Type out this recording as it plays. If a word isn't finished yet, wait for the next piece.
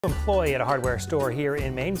Employee at a hardware store here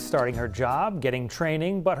in Maine, starting her job, getting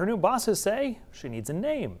training, but her new bosses say she needs a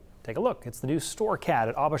name. Take a look. It's the new store cat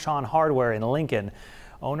at Aubuchon Hardware in Lincoln.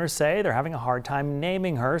 Owners say they're having a hard time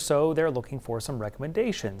naming her, so they're looking for some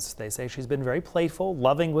recommendations. They say she's been very playful,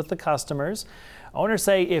 loving with the customers. Owners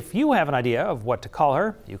say if you have an idea of what to call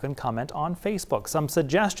her, you can comment on Facebook. Some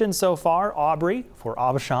suggestions so far: Aubrey for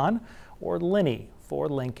Aubuchon or Linny for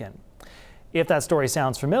Lincoln. If that story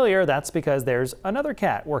sounds familiar, that's because there's another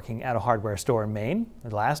cat working at a hardware store in Maine.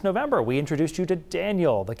 Last November, we introduced you to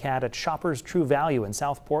Daniel, the cat at Shoppers True Value in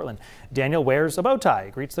South Portland. Daniel wears a bow tie,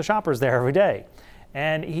 greets the shoppers there every day.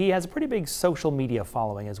 And he has a pretty big social media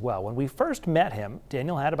following as well. When we first met him,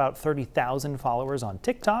 Daniel had about 30,000 followers on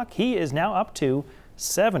TikTok. He is now up to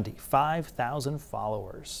 75,000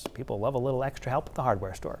 followers. People love a little extra help at the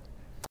hardware store.